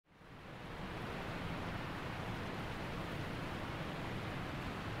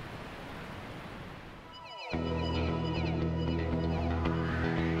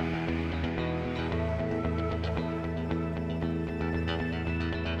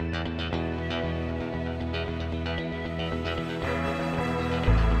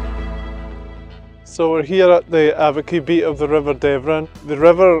So we're here at the Avoca beat of the River Deveron. The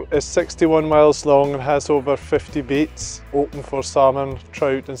river is 61 miles long and has over 50 beats, open for salmon,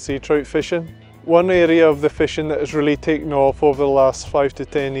 trout and sea trout fishing. One area of the fishing that has really taken off over the last 5 to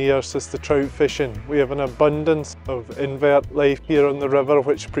 10 years is the trout fishing. We have an abundance of invert life here on the river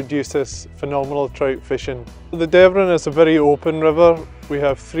which produces phenomenal trout fishing. The Deveron is a very open river. We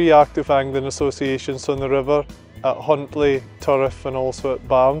have 3 active angling associations on the river at Huntly, Turriff and also at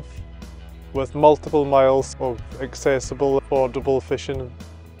Banff, with multiple miles of accessible, affordable fishing.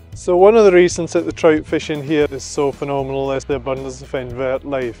 So one of the reasons that the trout fishing here is so phenomenal is the abundance of invert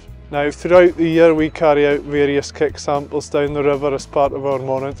life. Now throughout the year we carry out various kick samples down the river as part of our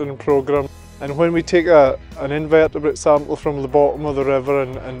monitoring programme, and when we take an invertebrate sample from the bottom of the river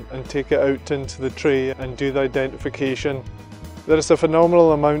and take it out into the tray and do the identification, there is a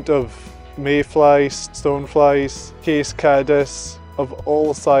phenomenal amount of mayflies, stoneflies, case caddis of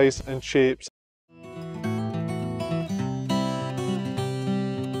all sizes and shapes.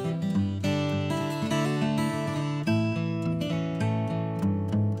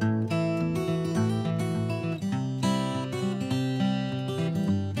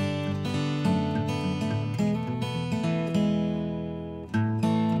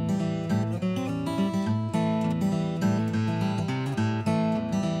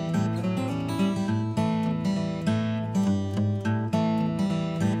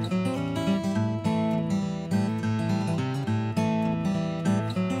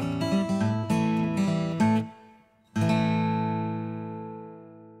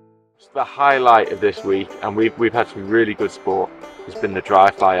 The highlight of this week, and we've had some really good sport, has been the dry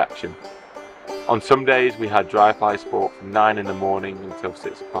fly action. On some days we had dry fly sport from 9 in the morning until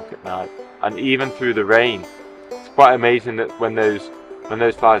 6 o'clock at night, and even through the rain. It's quite amazing that when those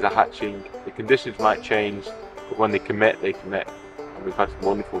flies are hatching, the conditions might change, but when they commit, and we've had some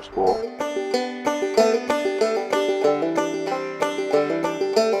wonderful sport.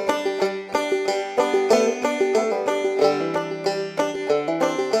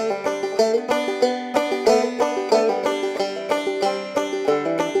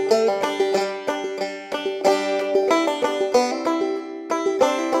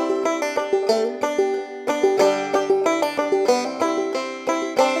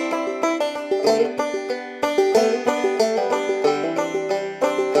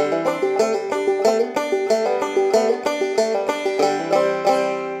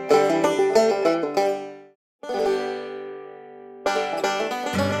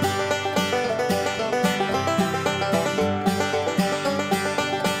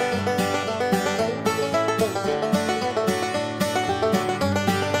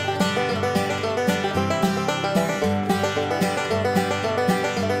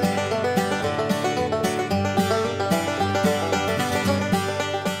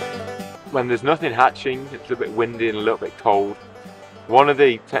 When there's nothing hatching, it's a little bit windy and a little bit cold, one of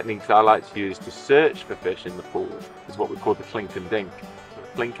the techniques I like to use to search for fish in the pool is what we call the clink and dink.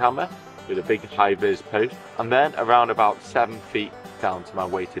 A flink hammer with a big high-vis post, and then around about 7 feet down to my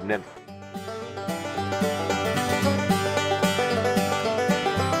weighted nymph.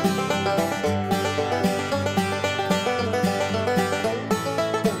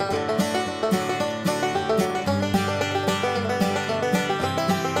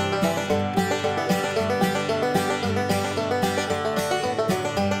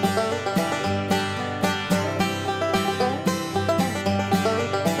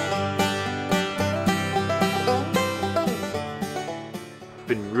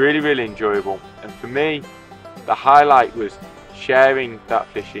 Been really enjoyable, and for me the highlight was sharing that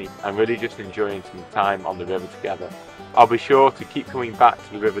fishing and really just enjoying some time on the river together. I'll be sure to keep coming back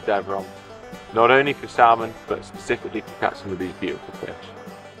to the River Deveron, not only for salmon but specifically to catch some of these beautiful fish.